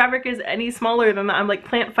explain what fabric is any smaller than that. I'm like,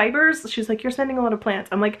 plant fibers? She's like, you're sending a lot of plants.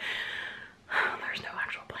 I'm like, there's no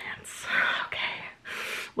actual plants. Okay.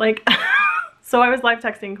 Like, so I was live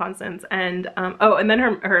texting Constance, and oh, and then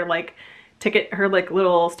her like ticket, her like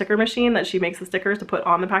little sticker machine that she makes the stickers to put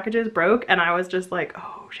on the packages broke, and I was just like,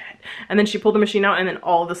 oh shit. And then she pulled the machine out, and then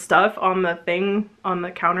all the stuff on the thing on the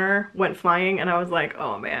counter went flying, and I was like,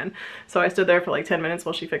 oh man. So I stood there for like 10 minutes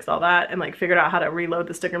while she fixed all that and like figured out how to reload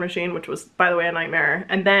the sticker machine, which was, by the way, a nightmare.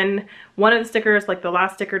 And then one of the stickers, like the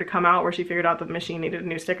last sticker to come out where she figured out that the machine needed a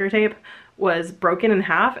new sticker tape, was broken in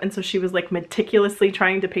half, and so she was like meticulously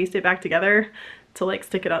trying to paste it back together to like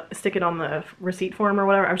stick it on the receipt form or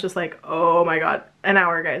whatever. I was just like, oh my god, an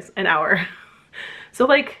hour, guys, an hour. So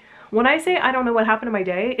like, when I say I don't know what happened to my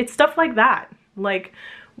day, it's stuff like that. Like,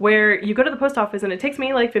 where you go to the post office and it takes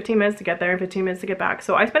me like 15 minutes to get there and 15 minutes to get back.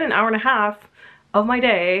 So I spent an hour and a half of my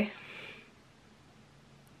day,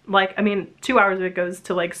 like, I mean, 2 hours of it goes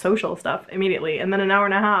to like social stuff immediately, and then an hour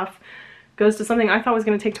and a half goes to something I thought was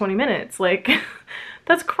gonna take 20 minutes. Like,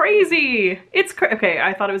 that's crazy. It's okay,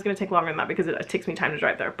 I thought it was gonna take longer than that because it takes me time to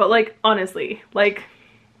drive there. But like, honestly.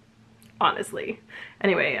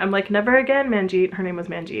 Anyway, I'm like, never again, Manjeet. Her name was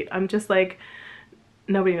Manjeet. I'm just like,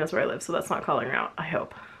 nobody knows where I live, so that's not calling her out, I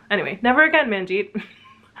hope. Anyway, never again, Manjeet.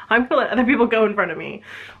 I'm gonna let other people go in front of me.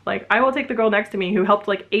 Like, I will take the girl next to me who helped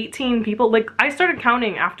like 18 people. Like, I started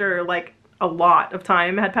counting after like a lot of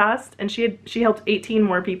time had passed, and she helped 18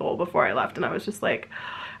 more people before I left, and I was just like,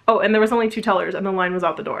 oh, and there was only 2 tellers, and the line was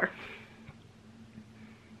out the door.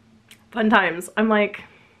 Fun times. I'm like,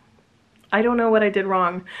 I don't know what I did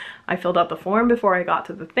wrong. I filled out the form before I got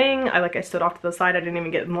to the thing. I stood off to the side. I didn't even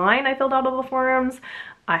get in line. I filled out all the forms.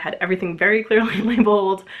 I had everything very clearly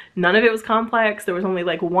labeled. None of it was complex. There was only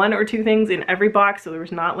like 1 or 2 things in every box, so there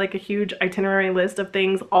was not like a huge itinerary list of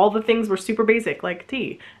things. All the things were super basic, like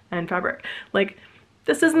tea and fabric. Like,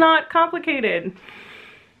 this is not complicated.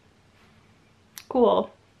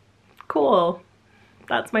 Cool. Cool.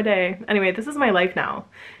 That's my day. Anyway, this is my life now.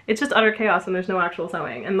 It's just utter chaos and there's no actual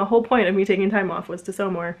sewing. And the whole point of me taking time off was to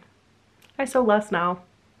sew more. I sew less now.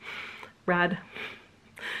 Rad.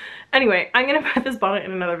 Anyway, I'm gonna put this bonnet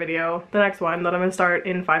in another video, the next one that I'm gonna start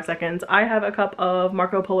in 5 seconds. I have a cup of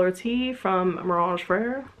Marco Polo tea from Marange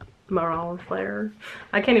Frere. Marange Frere.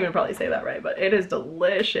 I can't even probably say that right, but it is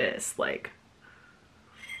delicious. Like,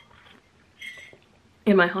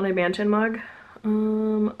 in my Haunted Mansion mug.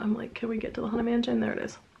 I'm like, can we get to the Haunted Mansion? There it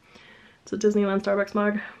is. It's a Disneyland Starbucks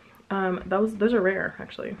mug. Those are rare,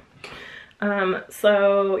 actually.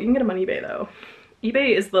 So you can get them on eBay though.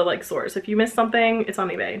 eBay is the like source. If you miss something, it's on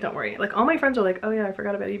eBay, don't worry. Like, all my friends are like, oh yeah, I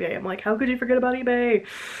forgot about eBay. I'm like, how could you forget about eBay?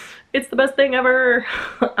 It's the best thing ever.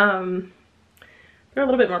 They're a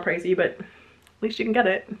little bit more pricey, but at least you can get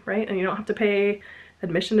it, right? And you don't have to pay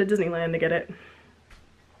admission to Disneyland to get it.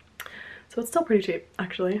 So it's still pretty cheap,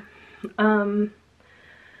 actually.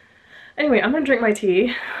 Anyway, I'm gonna drink my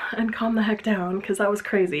tea and calm the heck down because that was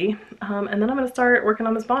crazy. And then I'm gonna start working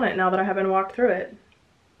on this bonnet now that I haven't walked through it.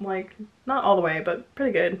 Like, not all the way, but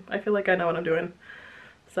pretty good. I feel like I know what I'm doing.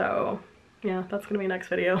 So yeah, that's gonna be next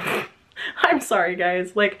video. I'm sorry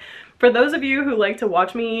guys. Like, for those of you who like to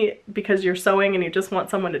watch me because you're sewing and you just want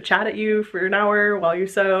someone to chat at you for an hour while you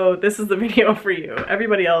sew, this is the video for you.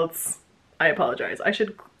 Everybody else, I apologize. I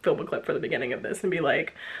should film a clip for the beginning of this and be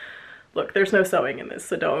like, look, there's no sewing in this,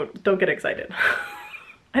 so don't get excited.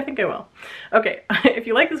 I think I will. Okay, if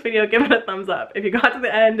you like this video, give it a thumbs up. If you got to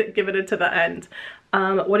the end, give it to the end.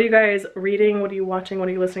 What are you guys reading? What are you watching? What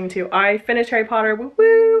are you listening to? I finished Harry Potter, woo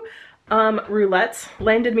woo! Roulette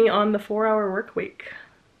landed me on the 4-hour work week.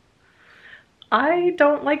 I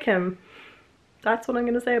don't like him. That's what I'm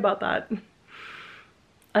gonna say about that.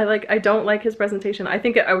 I don't like his presentation. I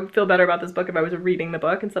think I would feel better about this book if I was reading the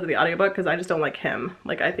book instead of the audiobook, because I just don't like him.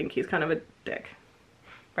 Like, I think he's kind of a dick,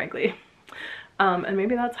 frankly. And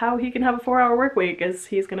maybe that's how he can have a 4-hour work week, is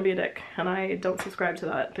he's gonna be a dick, and I don't subscribe to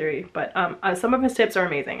that theory. But some of his tips are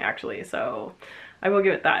amazing, actually, so I will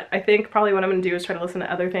give it that. I think probably what I'm gonna do is try to listen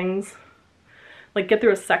to other things, like get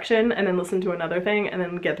through a section and then listen to another thing, and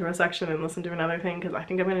then get through a section and listen to another thing, because I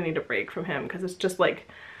think I'm gonna need a break from him, because it's just like,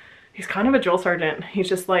 he's kind of a drill sergeant. He's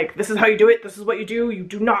just like, this is how you do it, this is what you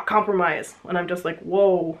do not compromise. And I'm just like,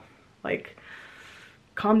 whoa, like,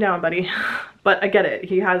 calm down, buddy. But I get it.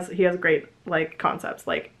 He has great, like, concepts.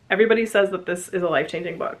 Like, everybody says that this is a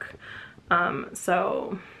life-changing book.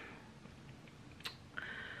 So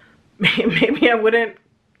maybe I wouldn't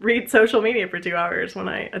read social media for 2 hours when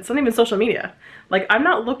it's not even social media. Like, I'm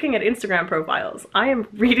not looking at Instagram profiles. I am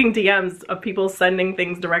reading DMs of people sending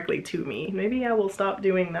things directly to me. Maybe I will stop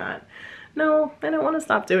doing that. No, I don't want to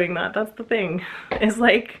stop doing that. That's the thing. It's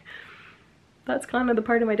like, that's kind of the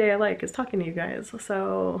part of my day I like, is talking to you guys.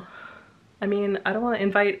 So, I mean, I don't want to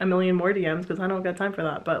invite a million more DMs because I don't got time for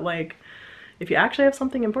that. But, like, if you actually have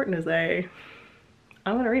something important to say,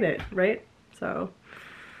 I'm gonna read it, right? So,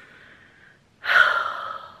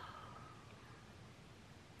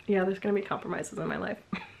 yeah, there's gonna be compromises in my life.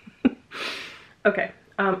 Okay.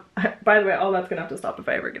 By the way, all that's gonna have to stop if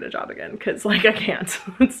I ever get a job again, because, like, I can't.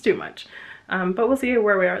 It's too much. But we'll see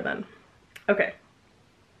where we are then. Okay.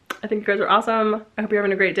 I think you guys are awesome. I hope you're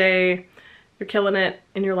having a great day. You're killing it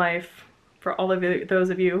in your life. For all of you, those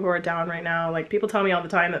of you who are down right now, like, people tell me all the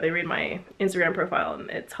time that they read my Instagram profile and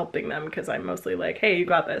it's helping them, because I'm mostly like, hey, you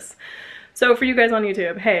got this. So for you guys on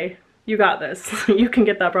YouTube, hey, you got this. You can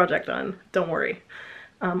get that project done. Don't worry.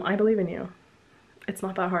 I believe in you. It's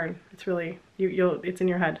not that hard. It's really, it's in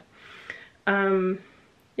your head.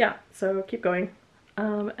 Yeah, so keep going.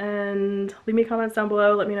 And leave me comments down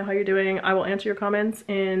below. Let me know how you're doing. I will answer your comments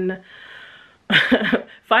in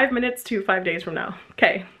 5 minutes to 5 days from now.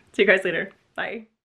 Okay, see you guys later. Bye.